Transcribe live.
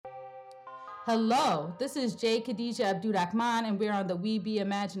Hello, this is Jay Khadija Abdurrahman, and we're on the We Be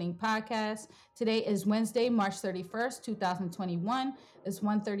Imagining podcast. Today is Wednesday, March 31st, 2021. It's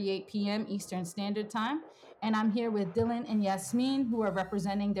 1:38 p.m. Eastern Standard Time, and I'm here with Dylan and Yasmin, who are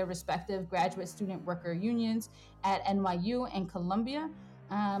representing their respective graduate student worker unions at NYU and Columbia.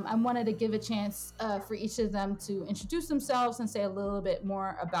 I wanted to give a chance for each of them to introduce themselves and say a little bit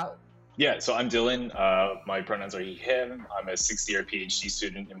more about. Yeah, so I'm Dylan. My pronouns are he, him. I'm a sixth year PhD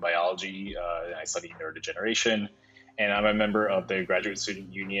student in biology, and I study neurodegeneration. And I'm a member of the Graduate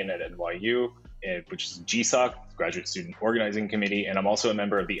Student Union at NYU, which is GSOC, Graduate Student Organizing Committee. And I'm also a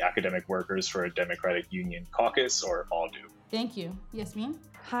member of the Academic Workers for a Democratic Union Caucus, or ALDU. Thank you. Yasmin?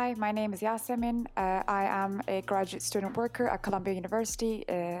 Hi, my name is Yasemin. I am a graduate student worker at Columbia University,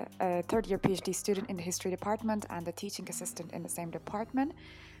 a third year PhD student in the history department and a teaching assistant in the same department.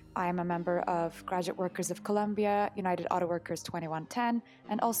 I am a member of Graduate Workers of Columbia, United Auto Workers 2110,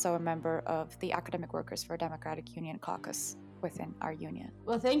 and also a member of the Academic Workers for a Democratic Union Caucus within our union.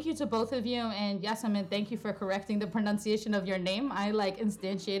 Well, thank you to both of you. And Yasamin, thank you for correcting the pronunciation of your name. I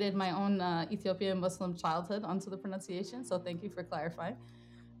instantiated my own Ethiopian Muslim childhood onto the pronunciation. So thank you for clarifying.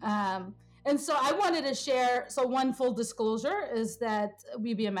 And so I wanted to share. So, one full disclosure is that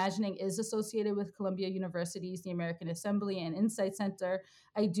We Be Imagining is associated with Columbia University's The American Assembly and Insight Center.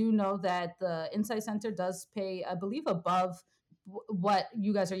 I do know that the Insight Center does pay, I believe, above what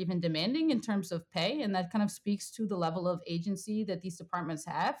you guys are even demanding in terms of pay. And that kind of speaks to the level of agency that these departments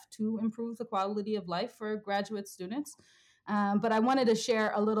have to improve the quality of life for graduate students. But I wanted to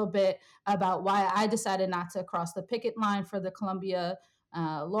share a little bit about why I decided not to cross the picket line for the Columbia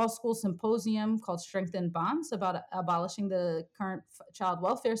law school symposium called Strengthen Bonds about abolishing the current child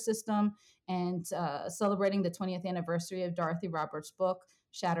welfare system and celebrating the 20th anniversary of Dorothy Roberts' book,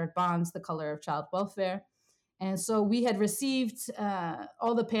 Shattered Bonds, The Color of Child Welfare. And so we had received,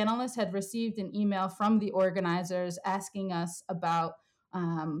 all the panelists had received an email from the organizers asking us about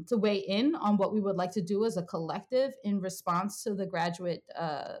to weigh in on what we would like to do as a collective in response to the graduate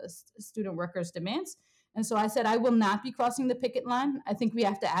student workers' demands. And so I said, I will not be crossing the picket line. I think we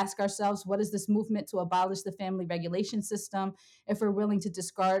have to ask ourselves, what is this movement to abolish the family regulation system if we're willing to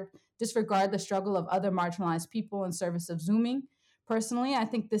disregard the struggle of other marginalized people in service of Zooming? Personally, I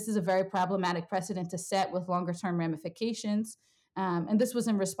think this is a very problematic precedent to set with longer term ramifications. And this was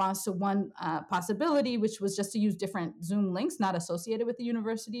in response to one possibility, which was just to use different Zoom links not associated with the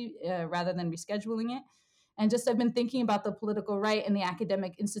university rather than rescheduling it. And just I've been thinking about the political right and the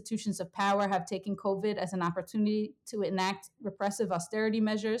academic institutions of power have taken COVID as an opportunity to enact repressive austerity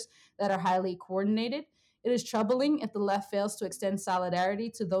measures that are highly coordinated. It is troubling if the left fails to extend solidarity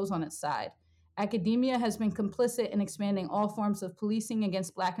to those on its side. Academia has been complicit in expanding all forms of policing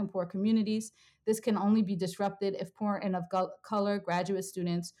against Black and poor communities. This can only be disrupted if poor and of color graduate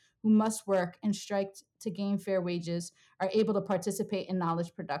students who must work and strike to gain fair wages are able to participate in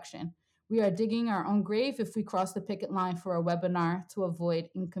knowledge production. We are digging our own grave if we cross the picket line for a webinar to avoid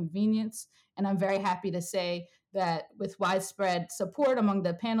inconvenience. And I'm very happy to say that with widespread support among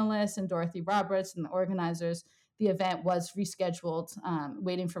the panelists and Dorothy Roberts and the organizers, the event was rescheduled,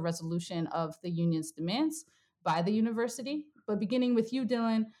 waiting for resolution of the union's demands by the university. But beginning with you,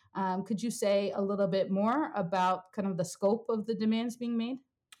 Dylan, could you say a little bit more about kind of the scope of the demands being made?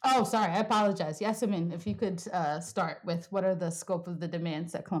 Oh, sorry, I apologize. Yasemin, if you could start with what are the scope of the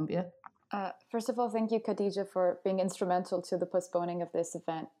demands at Columbia? First of all, thank you, Khadija, for being instrumental to the postponing of this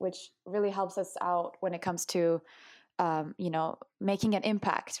event, which really helps us out when it comes to, making an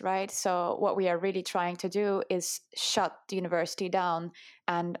impact, right? So what we are really trying to do is shut the university down,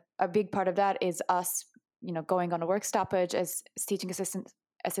 and a big part of that is us, going on a work stoppage as teaching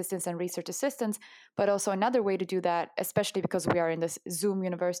assistants and research assistants. But also another way to do that, especially because we are in this Zoom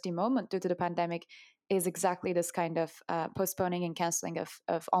university moment due to the pandemic, is exactly this kind of postponing and canceling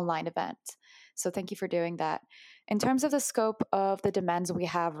of online events. So thank you for doing that. In terms of the scope of the demands we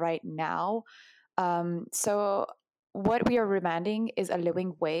have right now, so what we are demanding is a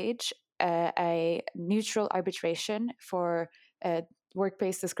living wage, a neutral arbitration for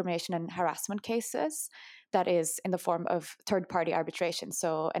workplace discrimination and harassment cases that is in the form of third-party arbitration,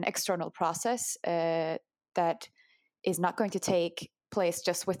 so an external process that is not going to take place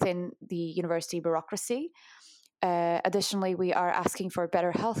just within the university bureaucracy. Additionally, we are asking for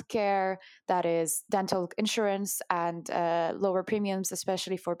better healthcare, that is dental insurance and lower premiums,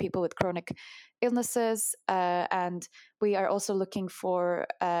 especially for people with chronic illnesses. And we are also looking for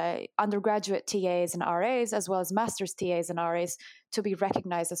undergraduate TAs and RAs, as well as master's TAs and RAs, to be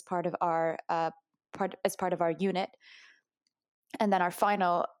recognized as part of our unit. And then our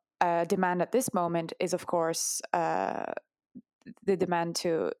final demand at this moment is, of course, the demand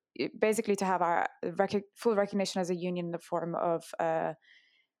to basically to have our full recognition as a union in the form of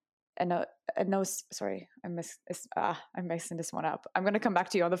no, sorry, I'm messing this one up. I'm going to come back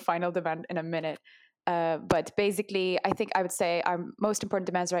to you on the final demand in a minute. But basically, I think I would say our most important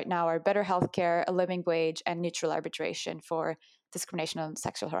demands right now are better healthcare, a living wage, and neutral arbitration for discrimination and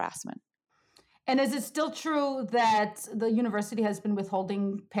sexual harassment. And is it still true that the university has been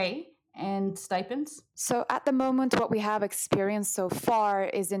withholding pay and stipends? So at the moment, what we have experienced so far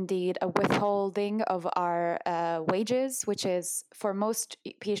is indeed a withholding of our wages, which is for most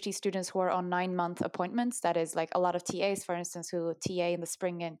PhD students who are on 9-month appointments. That is like a lot of TAs, for instance, who TA in the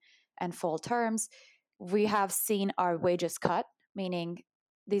spring and fall terms. We have seen our wages cut, meaning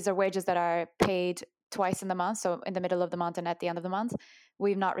these are wages that are paid twice in the month, so in the middle of the month and at the end of the month.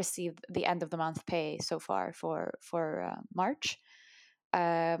 We've not received the end of the month pay so far for March.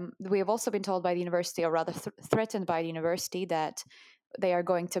 We have also been told by the university, or rather threatened by the university, that they are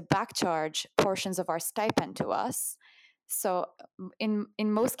going to backcharge portions of our stipend to us. So in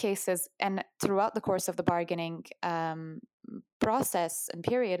most cases, and throughout the course of the bargaining process and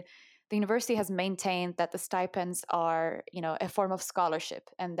period, the university has maintained that the stipends are, a form of scholarship,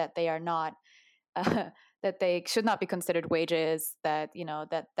 and that they are not, that they should not be considered wages, that,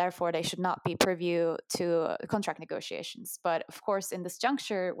 that therefore they should not be purview to contract negotiations. But of course, in this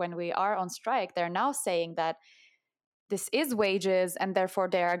juncture, when we are on strike, they're now saying that this is wages, and therefore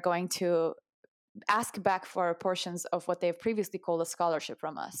they are going to ask back for portions of what they've previously called a scholarship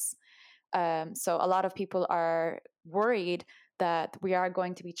from us. So a lot of people are worried that we are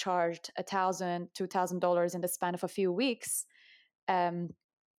going to be charged $1,000, $2,000 in the span of a few weeks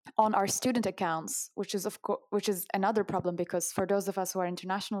on our student accounts, which is another problem, because for those of us who are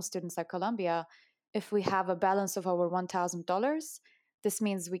international students at Columbia, if we have a balance of over $1,000, this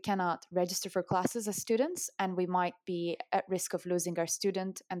means we cannot register for classes as students, and we might be at risk of losing our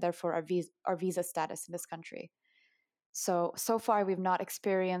student and therefore our visa status in this country. So far, we've not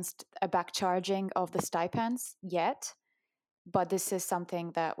experienced a backcharging of the stipends yet, but this is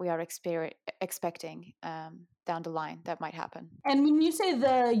something that we are expecting down the line that might happen. And when you say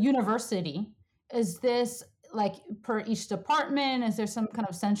the university, is this like per each department? Is there some kind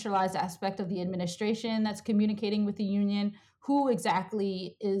of centralized aspect of the administration that's communicating with the union? Who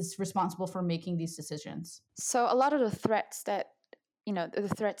exactly is responsible for making these decisions? So a lot of the threats that,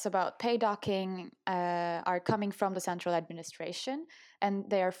 the threats about pay docking are coming from the central administration, and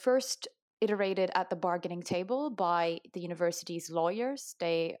they are first iterated at the bargaining table by the university's lawyers.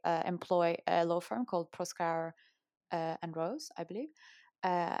 They employ a law firm called Proskauer and Rose, I believe,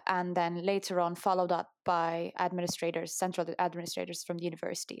 and then later on followed up by central administrators from the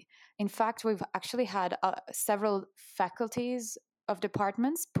university. In fact, we've actually had several faculties of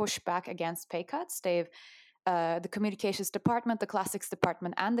departments push back against pay cuts. The communications department, the classics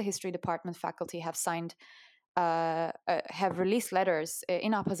department, and the history department faculty have released letters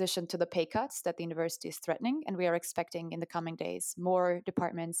in opposition to the pay cuts that the university is threatening, and we are expecting in the coming days more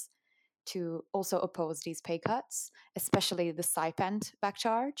departments to also oppose these pay cuts, especially the stipend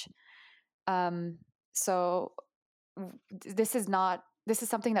backcharge. So this is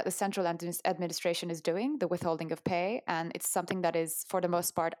something that the central administration is doing, the withholding of pay, and it's something that is, for the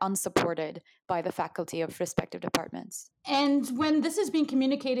most part, unsupported by the faculty of respective departments. And when this is being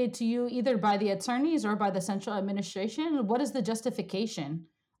communicated to you, either by the attorneys or by the central administration, what is the justification?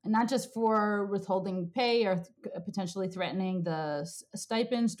 And not just for withholding pay or potentially threatening the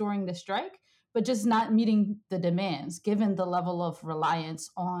stipends during the strike, but just not meeting the demands, given the level of reliance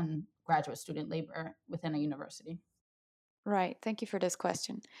on graduate student labor within a university. Right. Thank you for this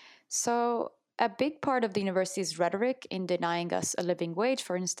question. So a big part of the university's rhetoric in denying us a living wage,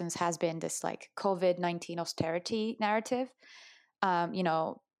 for instance, has been this like COVID-19 austerity narrative.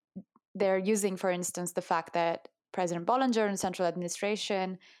 They're using, for instance, the fact that President Bollinger and central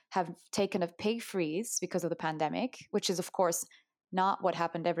administration have taken a pay freeze because of the pandemic, which is, of course, not what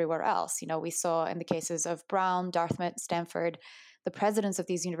happened everywhere else. We saw in the cases of Brown, Dartmouth, Stanford, the presidents of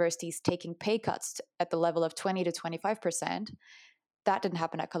these universities taking pay cuts at the level of 20 to 25%. That didn't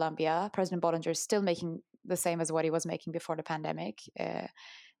happen at Columbia. President Bollinger is still making the same as what he was making before the pandemic.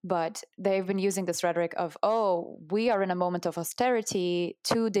 But they've been using this rhetoric of, we are in a moment of austerity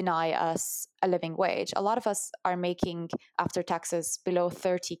to deny us a living wage. A lot of us are making, after taxes, below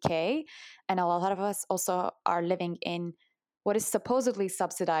 30K. And a lot of us also are living in what is supposedly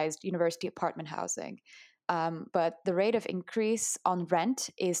subsidized university apartment housing. But the rate of increase on rent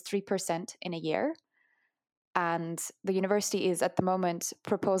is 3% in a year. And the university is at the moment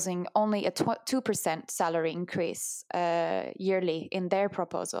proposing only a 2% salary increase yearly in their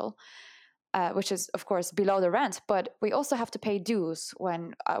proposal. which is, of course, below the rent. But we also have to pay dues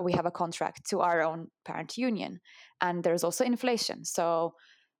when we have a contract to our own parent union. And there's also inflation. So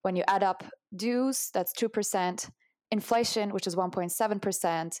when you add up dues, that's 2%, inflation, which is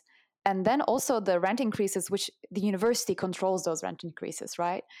 1.7%, and then also the rent increases, which the university controls those rent increases,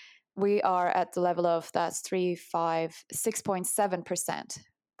 right? We are at the level of that's 3, 5, 6.7%.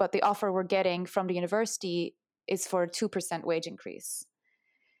 But the offer we're getting from the university is for a 2% wage increase.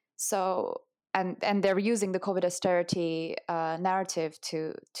 So, and they're using the COVID austerity narrative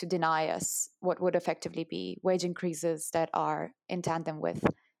to deny us what would effectively be wage increases that are in tandem with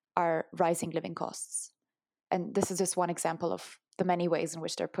our rising living costs. And this is just one example of the many ways in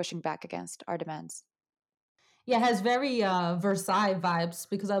which they're pushing back against our demands. Yeah, it has very Versailles vibes,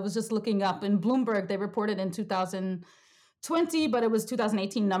 because I was just looking up in Bloomberg, they reported in 2020, but it was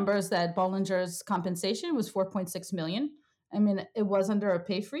 2018 numbers that Bollinger's compensation was 4.6 million. I mean, it was under a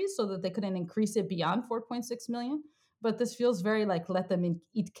pay freeze so that they couldn't increase it beyond 4.6 million. But this feels very like let them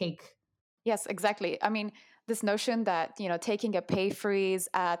eat cake. Yes, exactly. I mean, this notion that, taking a pay freeze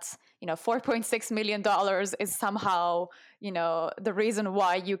at, $4.6 million is somehow, the reason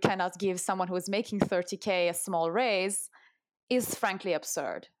why you cannot give someone who is making 30K a small raise is frankly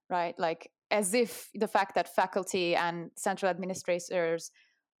absurd, right? Like, as if the fact that faculty and central administrators,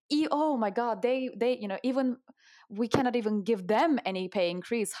 oh my God, they even we cannot even give them any pay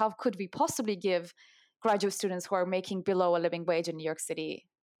increase. How could we possibly give graduate students who are making below a living wage in New York City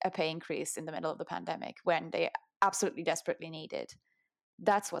a pay increase in the middle of the pandemic when they absolutely desperately need it?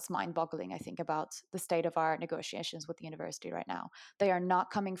 That's what's mind-boggling, I think, about the state of our negotiations with the university right now. They are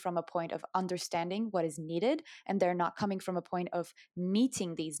not coming from a point of understanding what is needed, and they're not coming from a point of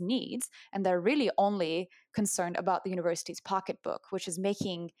meeting these needs, and they're really only concerned about the university's pocketbook, which is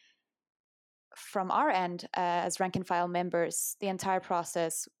making, from our end, as rank and file members, the entire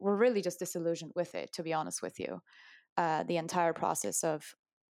process, we're really just disillusioned with it, to be honest with you. The entire process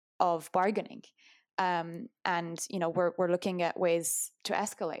of bargaining. And we're looking at ways to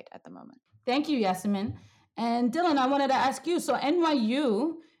escalate at the moment. Thank you, Yasemin. And Dylan, I wanted to ask you, so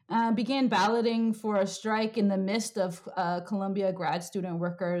NYU began balloting for a strike in the midst of Columbia grad student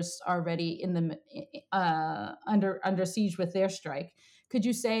workers already in the under siege with their strike. Could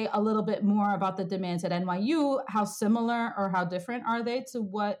you say a little bit more about the demands at NYU? How similar or how different are they to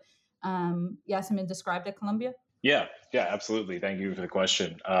what Yasemin described at Columbia? Yeah, absolutely. Thank you for the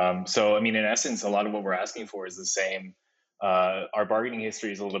question. So, I mean, in essence, a lot of what we're asking for is the same. Our bargaining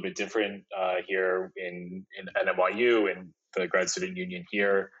history is a little bit different here at NYU and the grad student union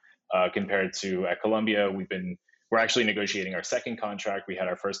here compared to at Columbia. We're actually negotiating our second contract. We had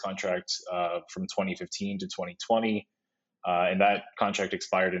our first contract from 2015 to 2020, and that contract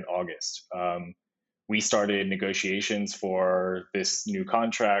expired in August. We started negotiations for this new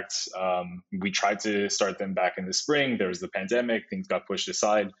contract. We tried to start them back in the spring. There was the pandemic, things got pushed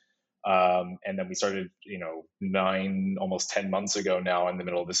aside. And then we started, 9, almost 10 months ago now in the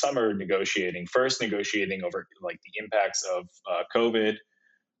middle of the summer, negotiating over like the impacts of COVID,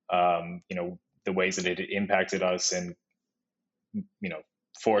 the ways that it impacted us and,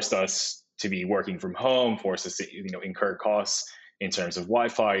 forced us to be working from home, forced us to, incur costs in terms of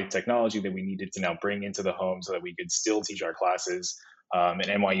Wi-Fi technology that we needed to now bring into the home so that we could still teach our classes. And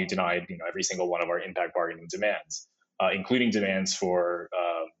NYU denied, every single one of our impact bargaining demands, including demands for,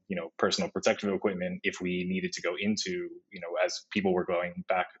 personal protective equipment if we needed to go into, as people were going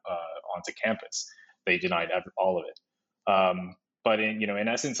back onto campus. They denied all of it. But in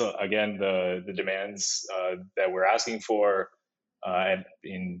essence, again, the demands that we're asking for at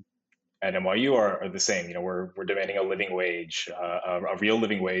NYU are the same. We're demanding a living wage, a real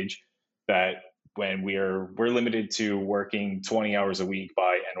living wage, that when we're limited to working 20 hours a week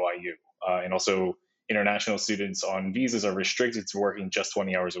by NYU, and also international students on visas are restricted to working just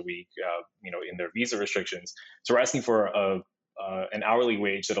 20 hours a week, in their visa restrictions. So we're asking for an hourly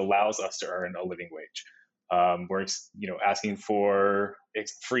wage that allows us to earn a living wage. We're asking for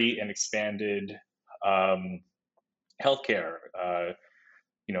free and expanded healthcare.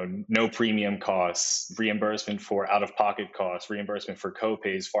 No premium costs, reimbursement for out-of-pocket costs, reimbursement for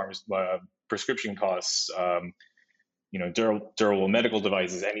co-pays, prescription costs, durable medical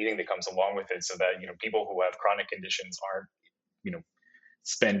devices, anything that comes along with it, so that people who have chronic conditions aren't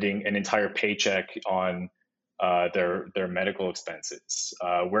spending an entire paycheck on their medical expenses.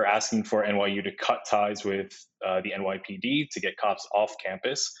 We're asking for NYU to cut ties with the NYPD to get cops off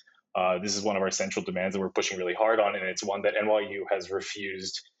campus. This is one of our central demands that we're pushing really hard on, and it's one that NYU has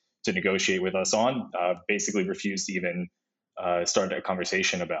refused to negotiate with us on, basically refused to even start a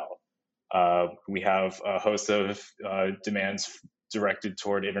conversation about. We have a host of demands directed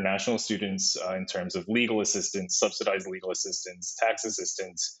toward international students in terms of legal assistance, subsidized legal assistance, tax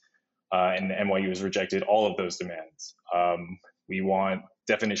assistance, and NYU has rejected all of those demands. We want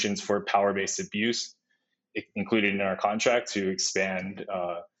definitions for power-based abuse included in our contract to expand,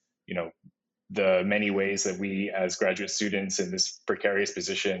 the many ways that we as graduate students in this precarious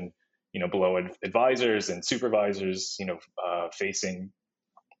position, below advisors and supervisors, facing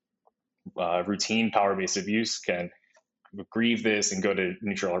routine power-based abuse can grieve this and go to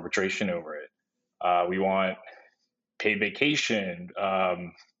neutral arbitration over it. We want paid vacation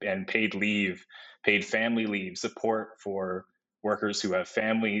and paid leave, paid family leave, support for workers who have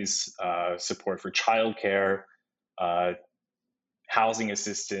families, support for childcare, housing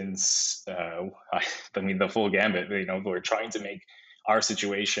assistance. The full gambit. We're trying to make our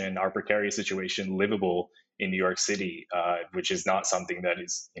situation, our precarious situation, livable in New York City, which is not something that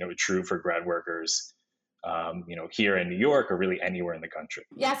is true for grad workers here in New York or really anywhere in the country.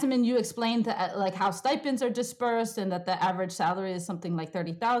 Yasemin, you explained that, like how stipends are dispersed and that the average salary is something like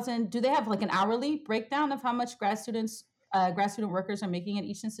 $30,000. Do they have like an hourly breakdown of how much grad student workers are making at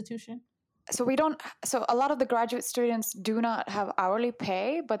each institution? So a lot of the graduate students do not have hourly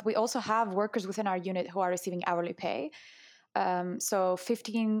pay, but we also have workers within our unit who are receiving hourly pay. So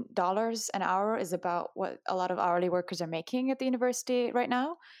 $15 an hour is about what a lot of hourly workers are making at the university right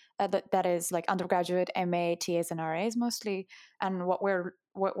now. That is like undergraduate, MA, TAs, and RAs mostly. And what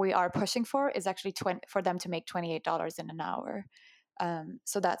we are pushing for is actually for them to make $28 in an hour.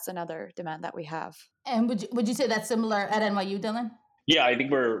 So that's another demand that we have. And would you say that's similar at NYU, Dylan? Yeah, I think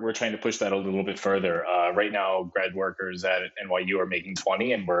we're trying to push that a little bit further. Right now, grad workers at NYU are making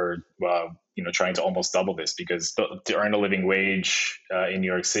 20, and we're trying to almost double this, because to earn a living wage in New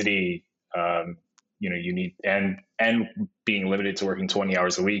York City, you need, and being limited to working 20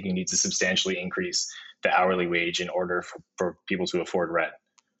 hours a week, you need to substantially increase the hourly wage in order for people to afford rent.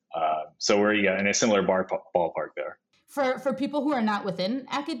 So we're in a similar ballpark there. For people who are not within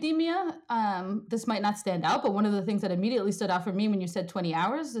academia, this might not stand out, but one of the things that immediately stood out for me when you said 20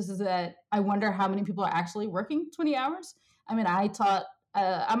 hours is that I wonder how many people are actually working 20 hours. I mean, I taught,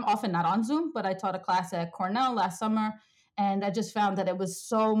 I'm often not on Zoom, but I taught a class at Cornell last summer, and I just found that it was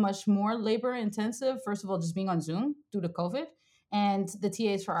so much more labor intensive, first of all, just being on Zoom due to COVID. And the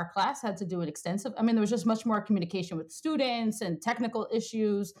TAs for our class had to do it extensive. I mean, there was just much more communication with students and technical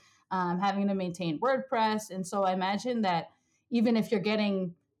issues, having to maintain WordPress. And so I imagine that even if you're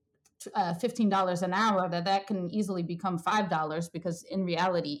getting $15 an hour, that can easily become $5, because in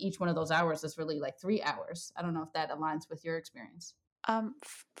reality, each one of those hours is really like 3 hours. I don't know if that aligns with your experience.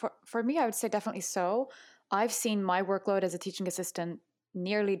 For me, I would say definitely so. I've seen my workload as a teaching assistant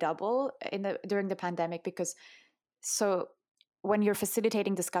nearly double during the pandemic, because when you're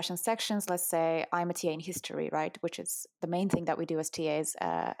facilitating discussion sections, let's say I'm a TA in history, right, which is the main thing that we do as TAs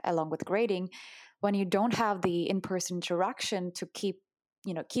along with grading. When you don't have the in-person interaction to keep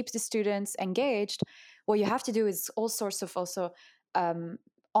the students engaged, what you have to do is all sorts of also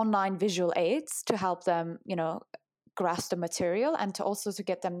online visual aids to help them, grasp the material, and to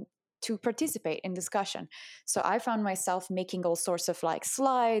get them to participate in discussion. So I found myself making all sorts of like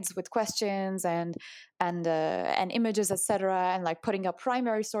slides with questions and images, etc., and like putting up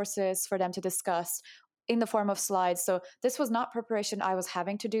primary sources for them to discuss in the form of slides. So this was not preparation I was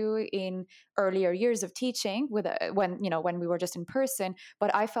having to do in earlier years of teaching when we were just in person,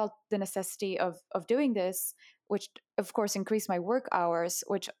 but I felt the necessity of doing this, which of course increased my work hours,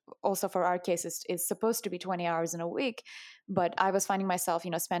 which also for our case is supposed to be 20 hours in a week. But I was finding myself,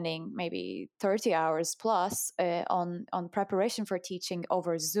 spending maybe 30 hours plus on preparation for teaching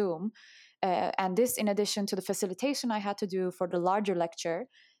over Zoom. And this in addition to the facilitation I had to do for the larger lecture,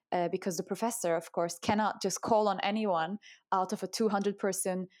 because the professor, of course, cannot just call on anyone out of a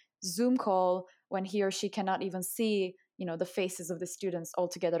 200-person Zoom call when he or she cannot even see the faces of the students all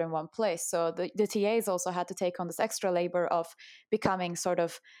together in one place. So the TAs also had to take on this extra labor of becoming sort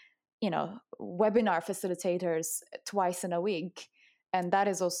of, webinar facilitators twice in a week. And that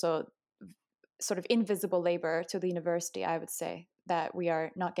is also sort of invisible labor to the university, I would say, that we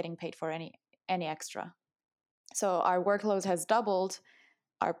are not getting paid for any extra. So our workload has doubled.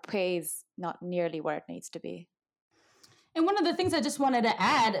 Our pay is not nearly where it needs to be. And one of the things I just wanted to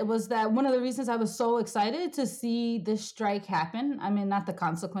add was that one of the reasons I was so excited to see this strike happen, I mean, not the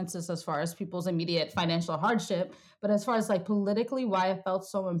consequences as far as people's immediate financial hardship, but as far as like politically why it felt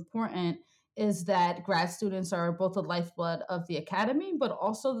so important, is that grad students are both the lifeblood of the academy, but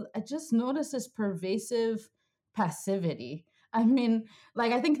also I just noticed this pervasive passivity. I mean,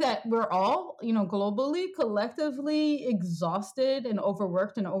 like, I think that we're all, globally, collectively exhausted and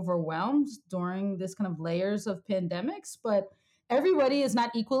overworked and overwhelmed during this kind of layers of pandemics. But everybody is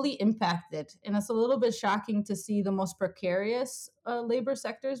not equally impacted. And it's a little bit shocking to see the most precarious labor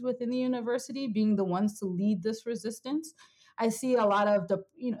sectors within the university being the ones to lead this resistance. I see a lot of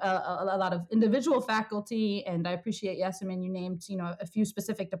a lot of individual faculty, and I appreciate, Yasemin, you named a few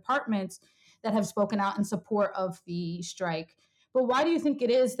specific departments that have spoken out in support of the strike. But why do you think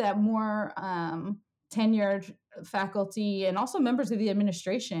it is that more tenured faculty and also members of the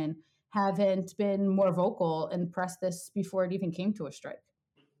administration haven't been more vocal and pressed this before it even came to a strike?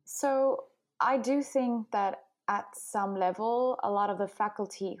 So I do think that at some level, a lot of the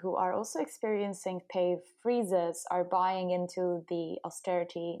faculty who are also experiencing pay freezes are buying into the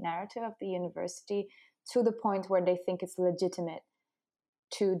austerity narrative of the university to the point where they think it's legitimate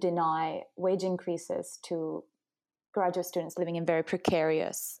to deny wage increases to graduate students living in very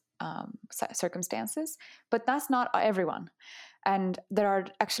precarious circumstances. But that's not everyone. And there are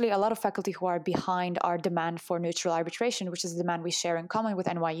actually a lot of faculty who are behind our demand for neutral arbitration, which is a demand we share in common with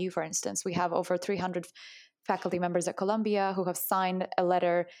NYU, for instance. We have over 300 faculty members at Columbia who have signed a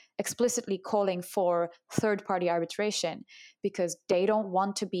letter explicitly calling for third-party arbitration because they don't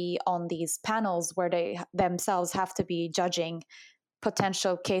want to be on these panels where they themselves have to be judging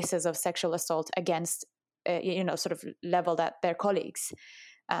potential cases of sexual assault against, sort of leveled at their colleagues.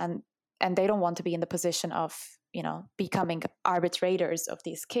 And they don't want to be in the position of becoming arbitrators of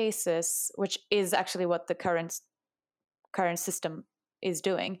these cases, which is actually what the current system is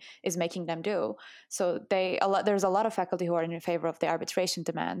doing, is making them do. So there's a lot of faculty who are in favor of the arbitration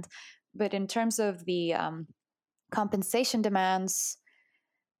demand. But in terms of the compensation demands,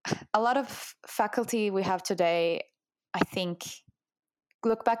 a lot of faculty we have today, I think,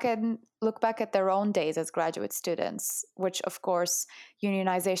 look back at their own days as graduate students, which of course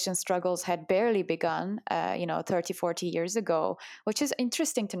unionization struggles had barely begun 30, 40 years ago, which is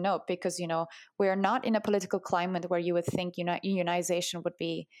interesting to note because we're not in a political climate where you would think unionization would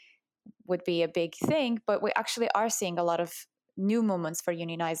be a big thing, but we actually are seeing a lot of new movements for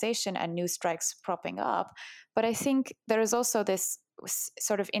unionization and new strikes propping up. But I think there is also this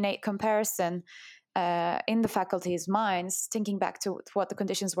sort of innate comparison in the faculty's minds, thinking back to what the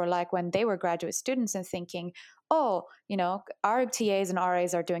conditions were like when they were graduate students and thinking, our TAs and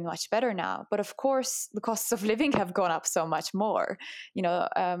RAs are doing much better now. But of course, the costs of living have gone up so much more,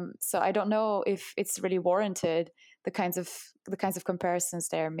 so I don't know if it's really warranted, the kinds of comparisons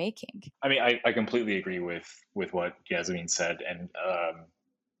they're making. I mean, I completely agree with what Yasemin said. And,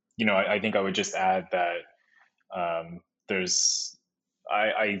 I think I would just add that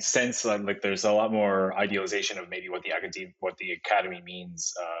I sense like there's a lot more idealization of maybe what the academy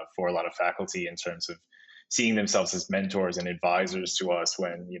means for a lot of faculty in terms of seeing themselves as mentors and advisors to us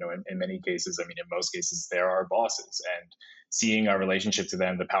when, in many cases, I mean, in most cases, they're our bosses, and seeing our relationship to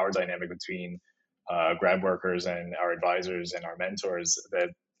them, the power dynamic between grad workers and our advisors and our mentors, that,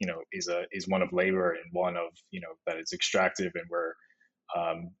 is one of labor and one of, that it's extractive, and we're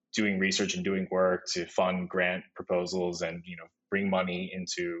doing research and doing work to fund grant proposals and, bring money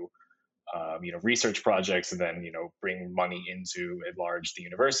into, research projects, and then, bring money into at large the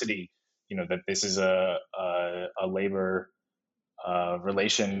university, that this is a labor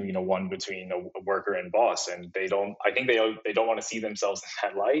relation, one between a worker and boss, and I think they don't want to see themselves in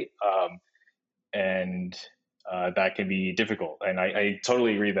that light, and that can be difficult. And I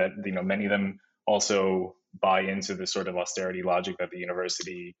totally agree that many of them also buy into the sort of austerity logic that the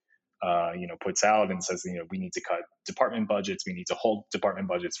university puts out and says, we need to cut department budgets, we need to hold department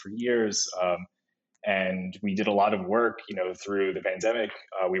budgets for years. And we did a lot of work, through the pandemic.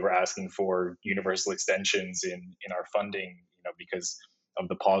 We were asking for universal extensions in our funding, because of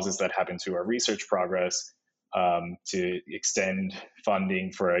the pauses that happened to our research progress, to extend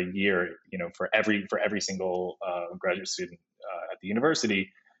funding for a year, for every single graduate student at the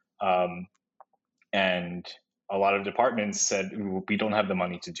university. And a lot of departments said, we don't have the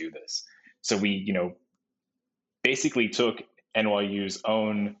money to do this. So we, basically took NYU's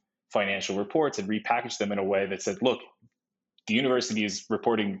own financial reports and repackaged them in a way that said, look, the university is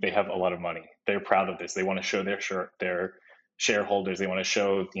reporting they have a lot of money. They're proud of this. They want to show their shareholders, they want to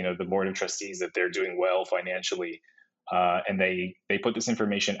show, the board of trustees that they're doing well financially. And they put this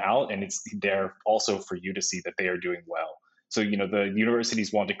information out, and it's there also for you to see that they are doing well. So, the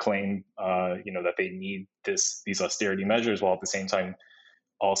universities want to claim, that they need these austerity measures, while at the same time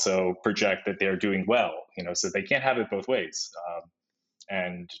also project that they're doing well, so they can't have it both ways.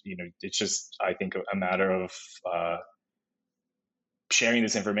 And, it's just, I think, a matter of sharing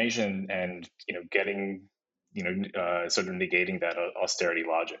this information and, getting, sort of negating that austerity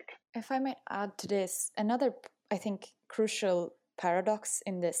logic. If I might add to this, another, I think, crucial paradox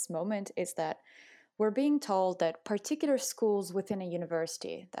in this moment is that we're being told that particular schools within a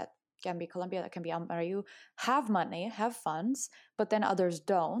university, that can be Columbia, that can be NYU, have money, have funds, but then others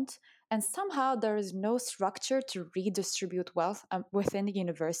don't. And somehow there is no structure to redistribute wealth within the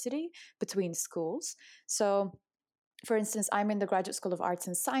university between schools. So, for instance, I'm in the Graduate School of Arts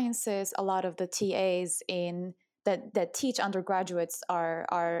and Sciences. A lot of the TAs that teach undergraduates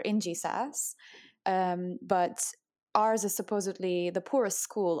are in GSAS, but ours is supposedly the poorest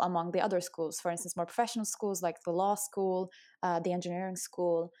school among the other schools. For instance, more professional schools like the law school, the engineering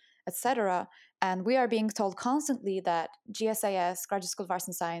school, etc. And we are being told constantly that GSAS, Graduate School of Arts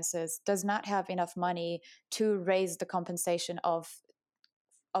and Sciences, does not have enough money to raise the compensation of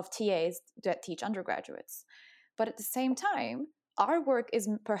TAs that teach undergraduates. But at the same time, our work is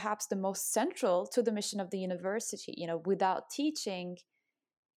perhaps the most central to the mission of the university. Without teaching,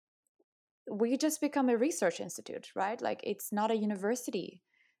 we just become a research institute, right? Like, it's not a university.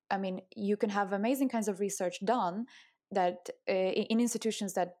 I mean, you can have amazing kinds of research done that in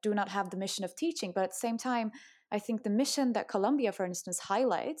institutions that do not have the mission of teaching, but at the same time, I think the mission that Columbia, for instance,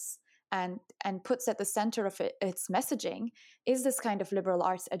 highlights and puts at the center of its messaging is this kind of liberal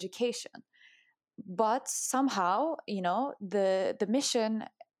arts education. But somehow, the mission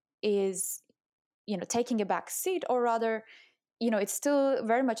is, taking a back seat, or rather, it's still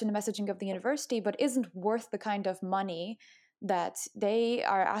very much in the messaging of the university, but isn't worth the kind of money that they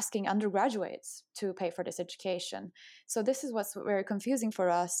are asking undergraduates to pay for this education. So this is what's very confusing for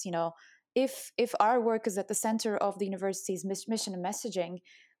us. If our work is at the center of the university's mission and messaging,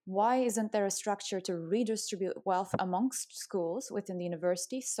 why isn't there a structure to redistribute wealth amongst schools within the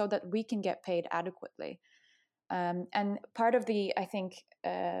university so that we can get paid adequately? And part of the, I think,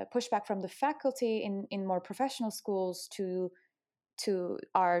 pushback from the faculty in more professional schools to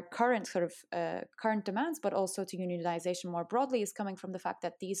our current sort of current demands, but also to unionization more broadly, is coming from the fact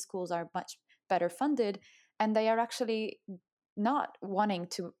that these schools are much better funded, and they are actually not wanting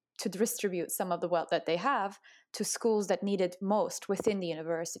to distribute some of the wealth that they have to schools that need it most within the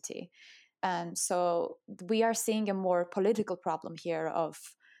university. And so we are seeing a more political problem here of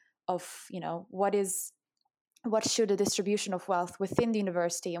what should a distribution of wealth within the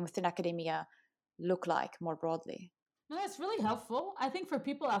university and within academia look like more broadly. No, that's really helpful. I think for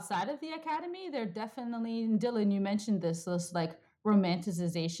people outside of the academy, they're definitely, and Dylan, you mentioned this like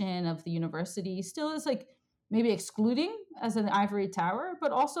romanticization of the university still is like maybe excluding as an ivory tower,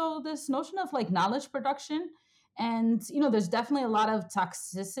 but also this notion of like knowledge production. And, there's definitely a lot of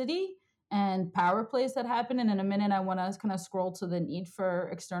toxicity and power plays that happen. And in a minute, I want to kind of scroll to the need for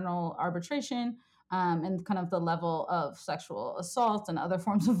external arbitration, and kind of the level of sexual assault and other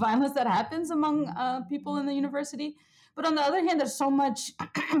forms of violence that happens among people in the university. But on the other hand, there's so much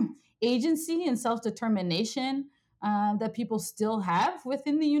agency and self-determination that people still have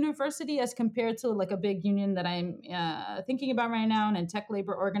within the university, as compared to like a big union that I'm thinking about right now, and in tech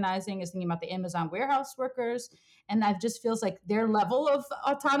labor organizing is thinking about the Amazon warehouse workers. And that just feels like their level of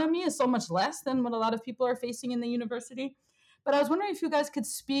autonomy is so much less than what a lot of people are facing in the university. But I was wondering if you guys could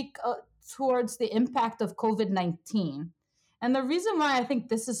speak towards the impact of COVID-19. And the reason why I think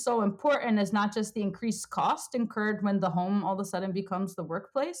this is so important is not just the increased cost incurred when the home all of a sudden becomes the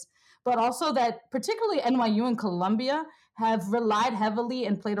workplace, but also that particularly NYU and Columbia have relied heavily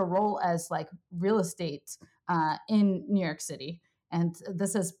and played a role as like real estate in New York City. And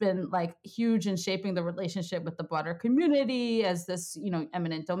this has been like huge in shaping the relationship with the broader community as this,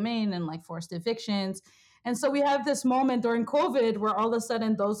 eminent domain and like forced evictions. And so we have this moment during COVID where all of a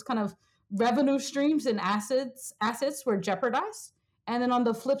sudden those kind of revenue streams and assets were jeopardized. And then on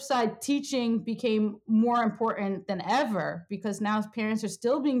the flip side, teaching became more important than ever, because now parents are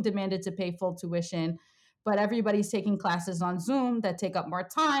still being demanded to pay full tuition, but everybody's taking classes on Zoom that take up more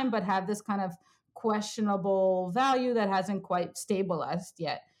time, but have this kind of questionable value that hasn't quite stabilized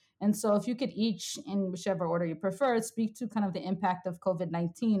yet. And so if you could each, in whichever order you prefer, speak to kind of the impact of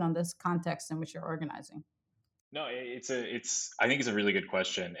COVID-19 on this context in which you're organizing. No, I think it's a really good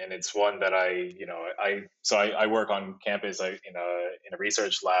question, and it's one that I work on campus in a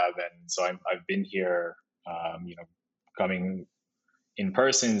research lab, and so I've been here, coming in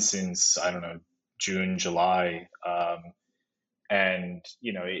person since, I don't know, June, July, and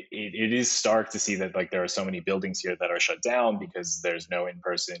it is stark to see that like there are so many buildings here that are shut down because there's no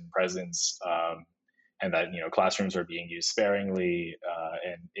in-person presence, and that classrooms are being used sparingly,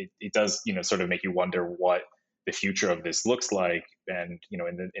 and it does sort of make you wonder what the future of this looks like. And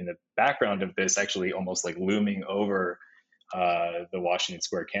in the background of this, actually almost like looming over the Washington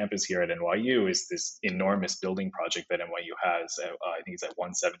Square campus here at NYU, is this enormous building project that NYU has. I think it's at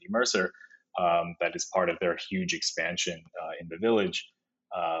 170 Mercer, that is part of their huge expansion in the Village.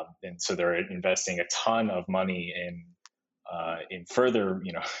 And so they're investing a ton of money in further,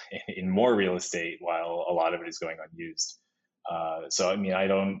 in more real estate, while a lot of it is going unused. So I mean, I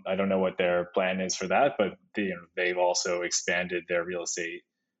don't know what their plan is for that, but they've also expanded their real estate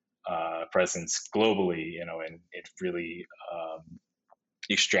presence globally, and it's really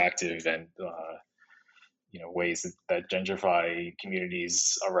extractive and ways that gentrify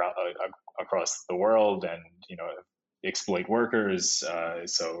communities around across the world, and exploit workers.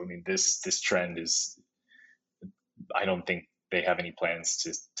 So I mean, this trend is, I don't think they have any plans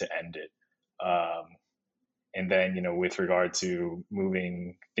to end it. Um, and then with regard to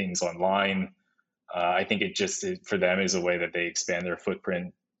moving things online, I think for them is a way that they expand their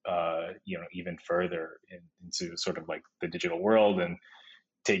footprint, even further into sort of like the digital world, and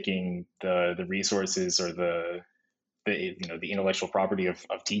taking the resources, or the intellectual property of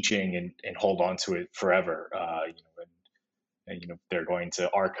teaching, and hold on to it forever. And they're going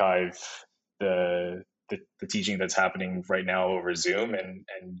to archive the teaching that's happening right now over Zoom, and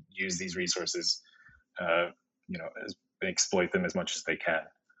use these resources, uh, exploit them as much as they can.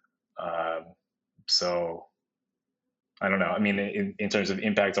 Um, so I don't know. I mean, in terms of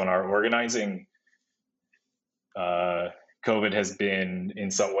impact on our organizing, uh, COVID has been, in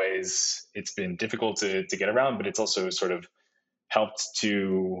some ways, it's been difficult to get around, but it's also sort of helped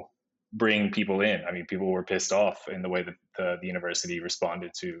to bring people in. I mean, people were pissed off in the way that the university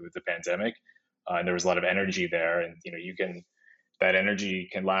responded to the pandemic, and there was a lot of energy there. And that energy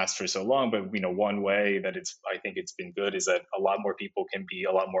can last for so long. But one way that I think it's been good is that a lot more people can be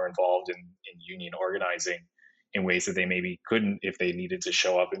a lot more involved in union organizing in ways that they maybe couldn't if they needed to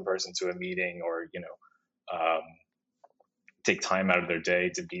show up in person to a meeting, or um, take time out of their day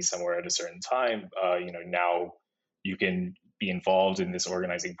to be somewhere at a certain time. Now you can be involved in this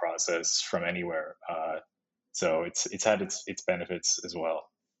organizing process from anywhere. So it's had its benefits as well.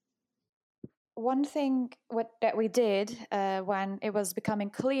 One thing that we did when it was becoming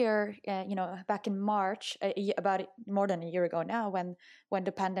clear, back in March, about more than a year ago now, when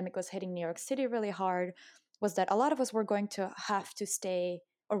the pandemic was hitting New York City really hard, was that a lot of us were going to have to stay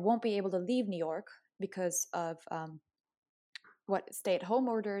or won't be able to leave New York because of what stay-at-home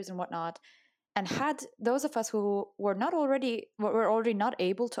orders and whatnot. And had those of us who were already not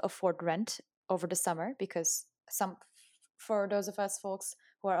able to afford rent over the summer, because for those of us folks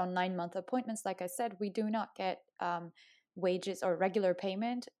who are on 9-month appointments, like I said, we do not get wages or regular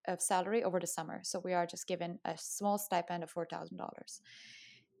payment of salary over the summer. So we are just given a small stipend of $4,000.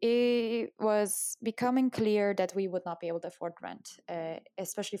 It was becoming clear that we would not be able to afford rent,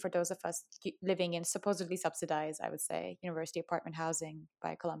 especially for those of us living in supposedly subsidized, I would say, university apartment housing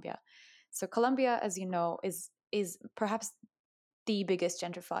by Columbia. So Columbia, as you know, is perhaps the biggest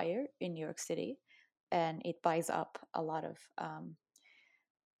gentrifier in New York City, and it buys up a lot of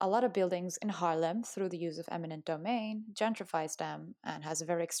buildings in Harlem through the use of eminent domain, gentrifies them, and has a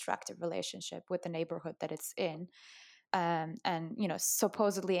very extractive relationship with the neighborhood that it's in. And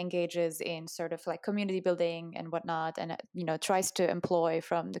supposedly engages in sort of like community building and whatnot, and tries to employ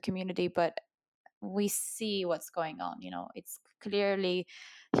from the community, but we see what's going on. It's clearly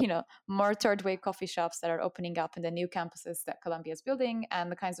more third wave coffee shops that are opening up in the new campuses that Columbia is building, and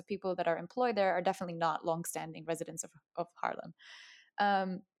the kinds of people that are employed there are definitely not long-standing residents of Harlem.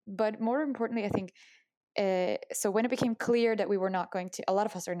 But more importantly, I think, so when it became clear that a lot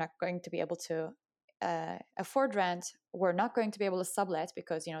of us are not going to be able to afford rent, we're not going to be able to sublet,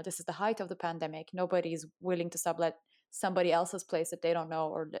 because this is the height of the pandemic. Nobody's willing to sublet somebody else's place that they don't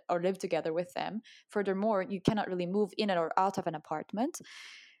know, or live together with them. Furthermore, you cannot really move in or out of an apartment.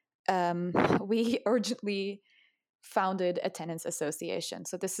 We urgently founded a tenants association.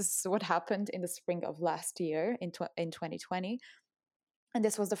 So this is what happened in the spring of last year, in 2020. And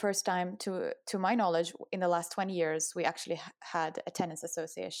this was the first time, to my knowledge, in the last 20 years, we actually had a tenants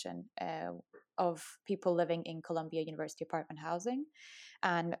association of people living in Columbia University apartment housing.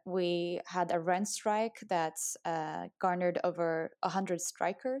 And we had a rent strike that's garnered over 100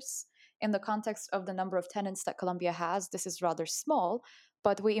 strikers. In the context of the number of tenants that Columbia has, this is rather small,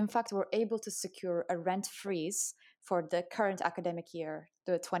 but we in fact were able to secure a rent freeze for the current academic year,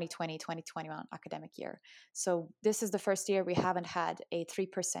 the 2020-2021 academic year. So this is the first year we haven't had a 3%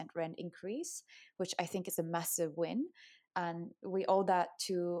 rent increase, which I think is a massive win. And we owe that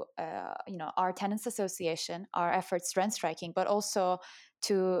to our tenants association, our efforts rent striking, but also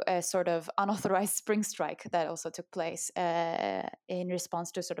to a sort of unauthorized spring strike that also took place in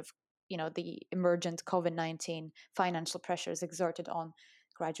response to sort of the emergent COVID-19 financial pressures exerted on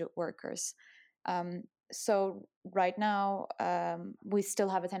graduate workers. so right now, we still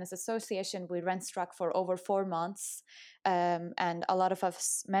have a tenants association. We rent struck for over 4 months, and a lot of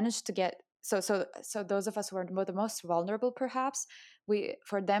us managed to get. So those of us who are the most vulnerable, perhaps,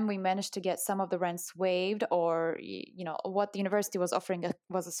 for them we managed to get some of the rents waived, or what the university was offering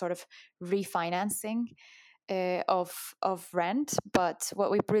was a sort of refinancing of rent. But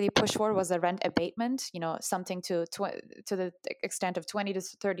what we really pushed for was a rent abatement, something to the extent of 20 to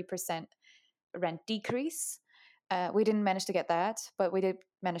 30% rent decrease. We didn't manage to get that, but we did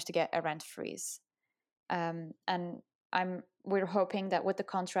manage to get a rent freeze. And we're hoping that with the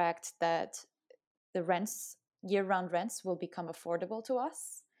contract that the year-round rents will become affordable to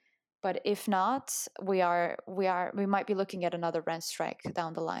us. But if not, we might be looking at another rent strike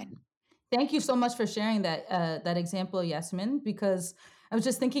down the line. Thank you so much for sharing that example, Yasmin, because I was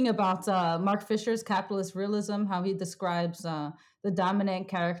just thinking about Mark Fisher's capitalist realism, how he describes the dominant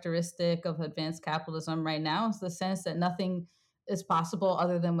characteristic of advanced capitalism right now is the sense that nothing is possible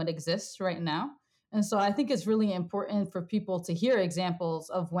other than what exists right now. And so I think it's really important for people to hear examples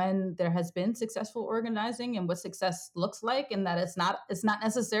of when there has been successful organizing and what success looks like, and that it's not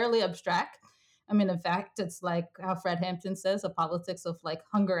necessarily abstract. I mean, in fact, it's like how Fred Hampton says, a politics of like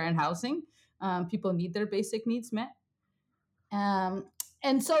hunger and housing. People need their basic needs met.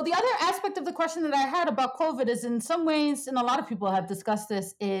 And so the other aspect of the question that I had about COVID is, in some ways, and a lot of people have discussed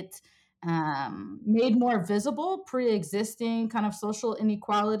this, it made more visible pre-existing kind of social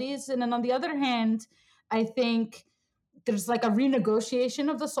inequalities. And then on the other hand, I think there's like a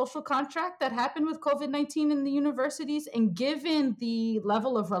renegotiation of the social contract that happened with COVID-19 in the universities. And given the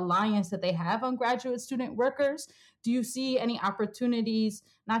level of reliance that they have on graduate student workers, do you see any opportunities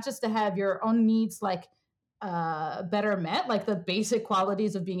not just to have your own needs like better met, like the basic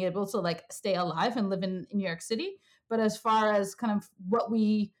qualities of being able to like stay alive and live in New York City, but as far as kind of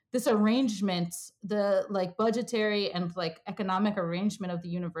this arrangement, the like budgetary and like economic arrangement of the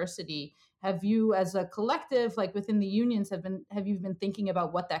university, have you as a collective, like within the unions, have you been thinking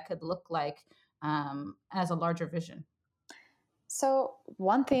about what that could look like as a larger vision? So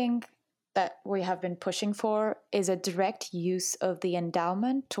one thing that we have been pushing for is a direct use of the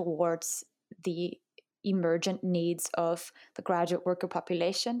endowment towards the emergent needs of the graduate worker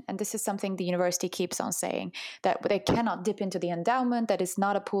population. And this is something the university keeps on saying, that they cannot dip into the endowment, that is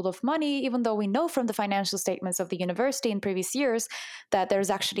not a pool of money, even though we know from the financial statements of the university in previous years that there's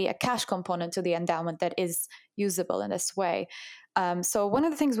actually a cash component to the endowment that is usable in this way. So one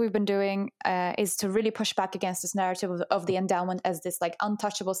of the things we've been doing is to really push back against this narrative of the endowment as this like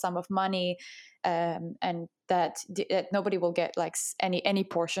untouchable sum of money, and that nobody will get like any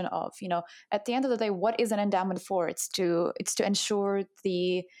portion of. At the end of the day, what is an endowment for? It's to ensure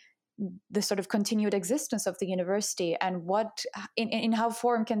the sort of continued existence of the university, and what in how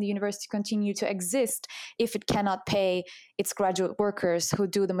form can the university continue to exist if it cannot pay its graduate workers who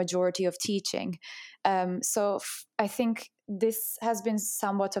do the majority of teaching. So I think this has been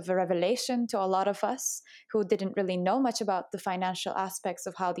somewhat of a revelation to a lot of us who didn't really know much about the financial aspects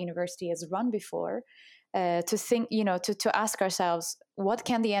of how the university is run before, to think, to ask ourselves, what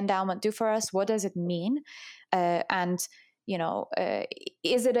can the endowment do for us? What does it mean? And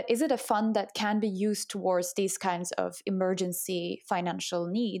is it a fund that can be used towards these kinds of emergency financial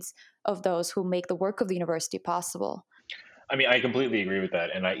needs of those who make the work of the university possible? I mean, I completely agree with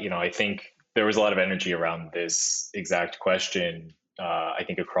that, and I think there was a lot of energy around this exact question. I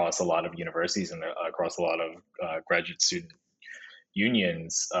think across a lot of universities and across a lot of graduate student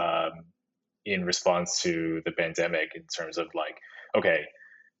unions in response to the pandemic, in terms of like, okay,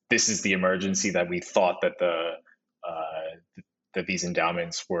 this is the emergency that we thought that that these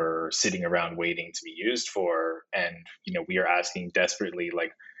endowments were sitting around waiting to be used for, and we are asking desperately,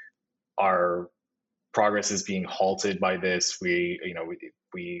 like, our progress is being halted by this. We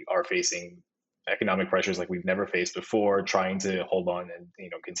are facing economic pressures like we've never faced before, trying to hold on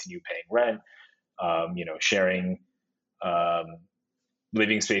and continue paying rent, sharing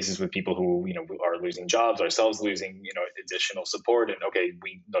living spaces with people who are losing jobs, ourselves losing additional support. And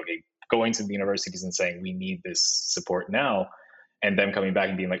going to the universities and saying we need this support now, and them coming back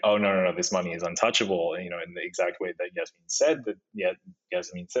and being like, oh no, this money is untouchable, and in the exact way that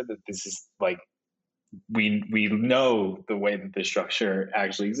Yasmin said that this is like, we know the way that the structure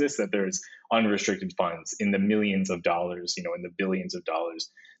actually exists, that there's unrestricted funds in the millions of dollars, in the billions of dollars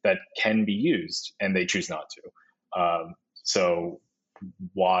that can be used, and they choose not to. So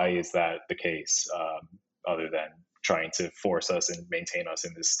why is that the case, other than trying to force us and maintain us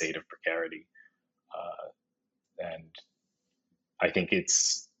in this state of precarity? And I think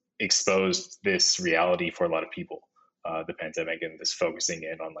it's exposed this reality for a lot of people, the pandemic, and this focusing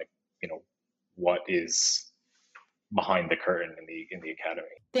in on, like, what is behind the curtain in the academy.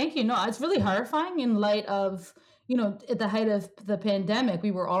 Thank you. No, it's really horrifying in light of, at the height of the pandemic,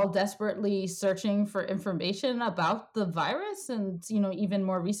 we were all desperately searching for information about the virus. And, even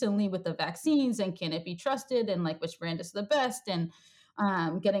more recently with the vaccines and can it be trusted and like which brand is the best, and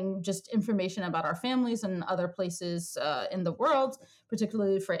getting just information about our families and other places in the world,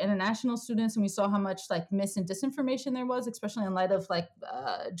 particularly for international students. And we saw how much like mis and disinformation there was, especially in light of like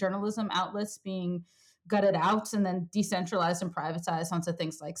journalism outlets being gutted out and then decentralized and privatized onto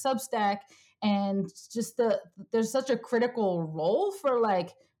things like Substack. And just there's such a critical role for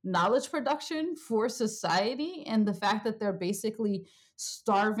like knowledge production for society, and the fact that they're basically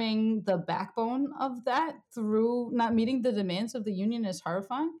starving the backbone of that through not meeting the demands of the union is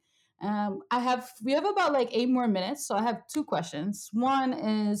horrifying. We have about like 8 more minutes, so I have 2 questions. One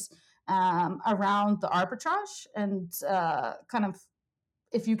is around the arbitrage, and kind of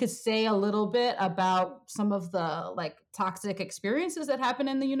if you could say a little bit about some of the like toxic experiences that happen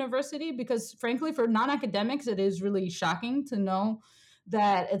in the university, because frankly, for non-academics, it is really shocking to know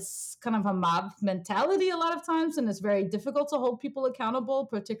that it's kind of a mob mentality a lot of times, and it's very difficult to hold people accountable,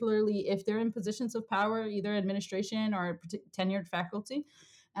 particularly if they're in positions of power, either administration or tenured faculty.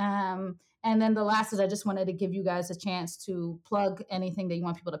 And then the last is I just wanted to give you guys a chance to plug anything that you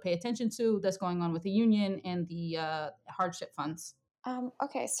want people to pay attention to that's going on with the union and the hardship funds.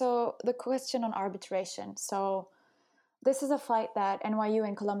 Okay, so the question on arbitration. So this is a fight that NYU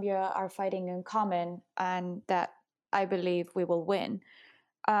and Columbia are fighting in common, and that I believe we will win.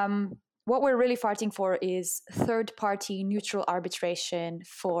 What we're really fighting for is third-party neutral arbitration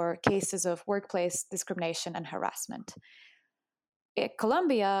for cases of workplace discrimination and harassment. At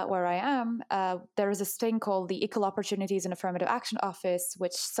Columbia, where I am, there is this thing called the Equal Opportunities and Affirmative Action Office,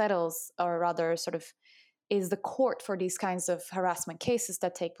 which settles, or rather sort of is the court for these kinds of harassment cases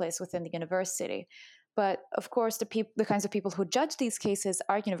that take place within the university. But of course, the kinds of people who judge these cases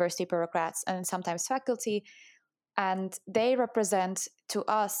are university bureaucrats and sometimes faculty, and they represent to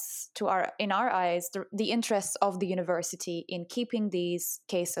us, in our eyes, the interests of the university in keeping these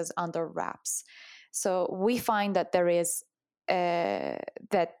cases under wraps. So we find that there is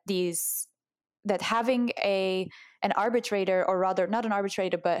that having an arbitrator, or rather not an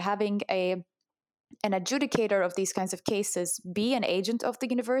arbitrator, but having an adjudicator of these kinds of cases be an agent of the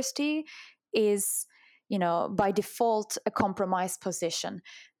university is, by default a compromised position,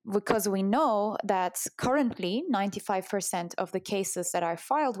 because we know that currently 95% of the cases that are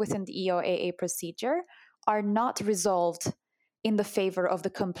filed within the EOAA procedure are not resolved in the favor of the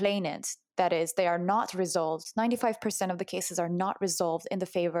complainant. That is, they are not resolved. 95% of the cases are not resolved in the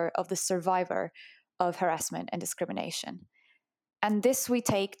favor of the survivor of harassment and discrimination. And this we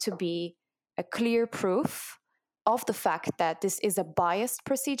take to be a clear proof of the fact that this is a biased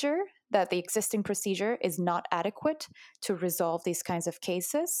procedure, that the existing procedure is not adequate to resolve these kinds of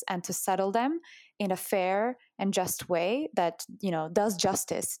cases and to settle them in a fair and just way that, does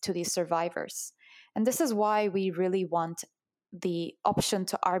justice to these survivors. And this is why we really want the option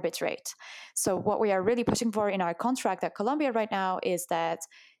to arbitrate. So what we are really pushing for in our contract at Columbia right now is that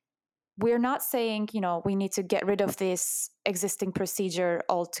we're not saying, we need to get rid of this existing procedure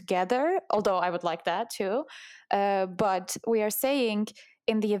altogether, although I would like that too. But we are saying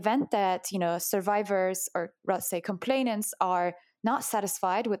in the event that, survivors, or let's say complainants, are not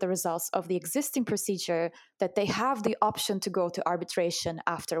satisfied with the results of the existing procedure, that they have the option to go to arbitration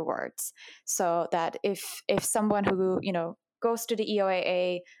afterwards. So that if someone who, goes to the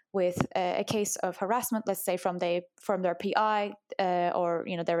EOAA with a case of harassment, let's say from their PI or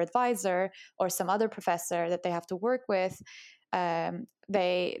their advisor or some other professor that they have to work with,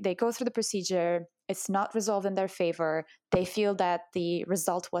 they go through the procedure. It's not resolved in their favor. They feel that the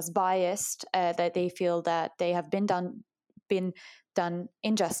result was biased. That they feel that they have been done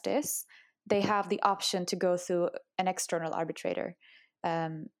injustice. They have the option to go through an external arbitrator.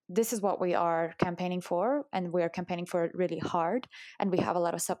 This is what we are campaigning for, and we are campaigning for it really hard, and we have a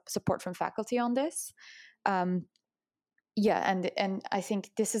lot of support from faculty on this. And I think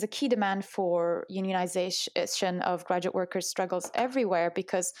this is a key demand for unionization of graduate workers struggles everywhere,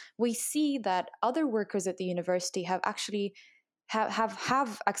 because we see that other workers at the university have actually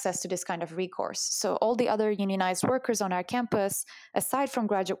have access to this kind of recourse. So all the other unionized workers on our campus, aside from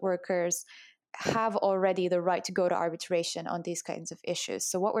graduate workers, have already the right to go to arbitration on these kinds of issues.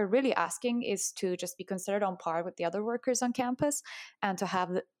 So what we're really asking is to just be considered on par with the other workers on campus, and to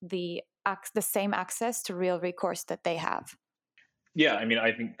have the same access to real recourse that they have. Yeah,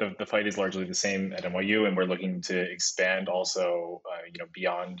 I think the fight is largely the same at NYU, and we're looking to expand also,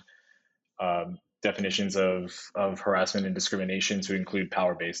 beyond definitions of harassment and discrimination to include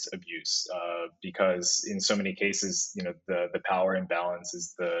power-based abuse, because in so many cases, the power imbalance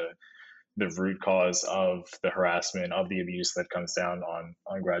is the root cause of the harassment, of the abuse that comes down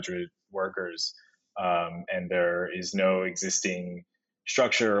on graduate workers. And there is no existing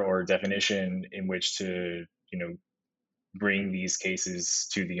structure or definition in which to, bring these cases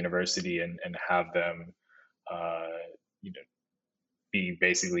to the university and have them, be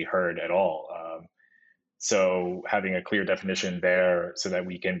basically heard at all. So having a clear definition there so that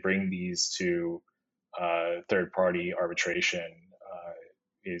we can bring these to third-party arbitration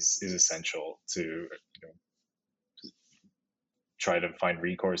is essential to try to find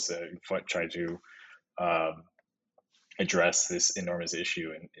recourse, try to address this enormous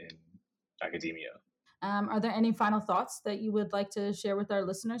issue in academia. Are there any final thoughts that you would like to share with our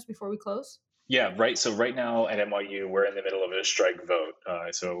listeners before we close? Yeah, right. So right now at NYU, we're in the middle of a strike vote.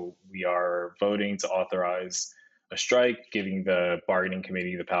 So we are voting to authorize a strike, giving the bargaining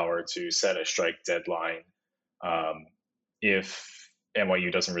committee the power to set a strike deadline if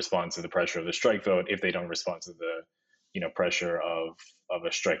NYU doesn't respond to the pressure of the strike vote, if they don't respond to the pressure of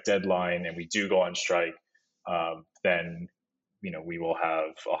a strike deadline, and we do go on strike, then we will have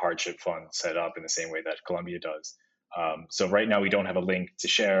a hardship fund set up in the same way that Columbia does. So right now we don't have a link to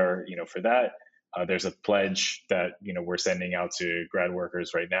share, for that. There's a pledge that we're sending out to grad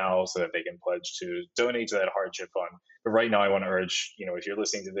workers right now so that they can pledge to donate to that hardship fund. But right now I want to urge, if you're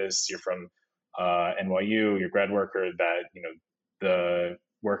listening to this, you're from NYU, you're a grad worker, that the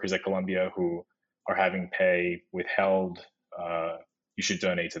workers at Columbia who are having pay withheld, you should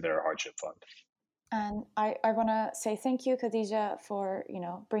donate to their hardship fund. And I want to say thank you, Khadija, for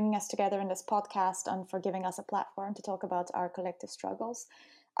bringing us together in this podcast and for giving us a platform to talk about our collective struggles.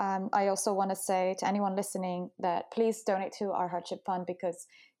 I also want to say to anyone listening that please donate to our hardship fund, because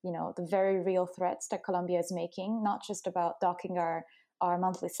the very real threats that Columbia is making, not just about docking our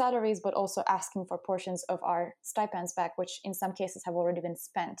monthly salaries, but also asking for portions of our stipends back, which in some cases have already been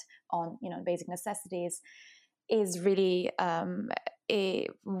spent on basic necessities, is really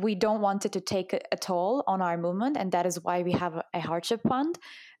we don't want it to take a toll on our movement, and that is why we have a hardship fund.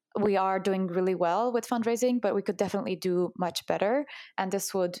 We are doing really well with fundraising, but we could definitely do much better, and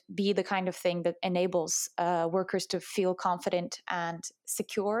this would be the kind of thing that enables workers to feel confident and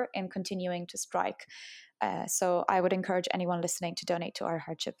secure in continuing to strike. So I would encourage anyone listening to donate to our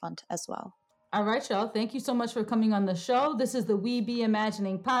hardship fund as well. All right, y'all. Thank you so much for coming on the show. This is the We Be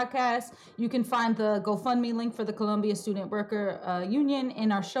Imagining podcast. You can find the GoFundMe link for the Columbia Student Worker Union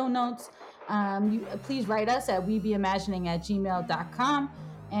in our show notes. Please write us at webeimagining@gmail.com.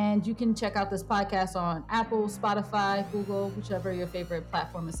 And you can check out this podcast on Apple, Spotify, Google, whichever your favorite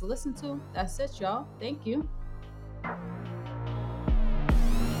platform is to listen to. That's it, y'all. Thank you.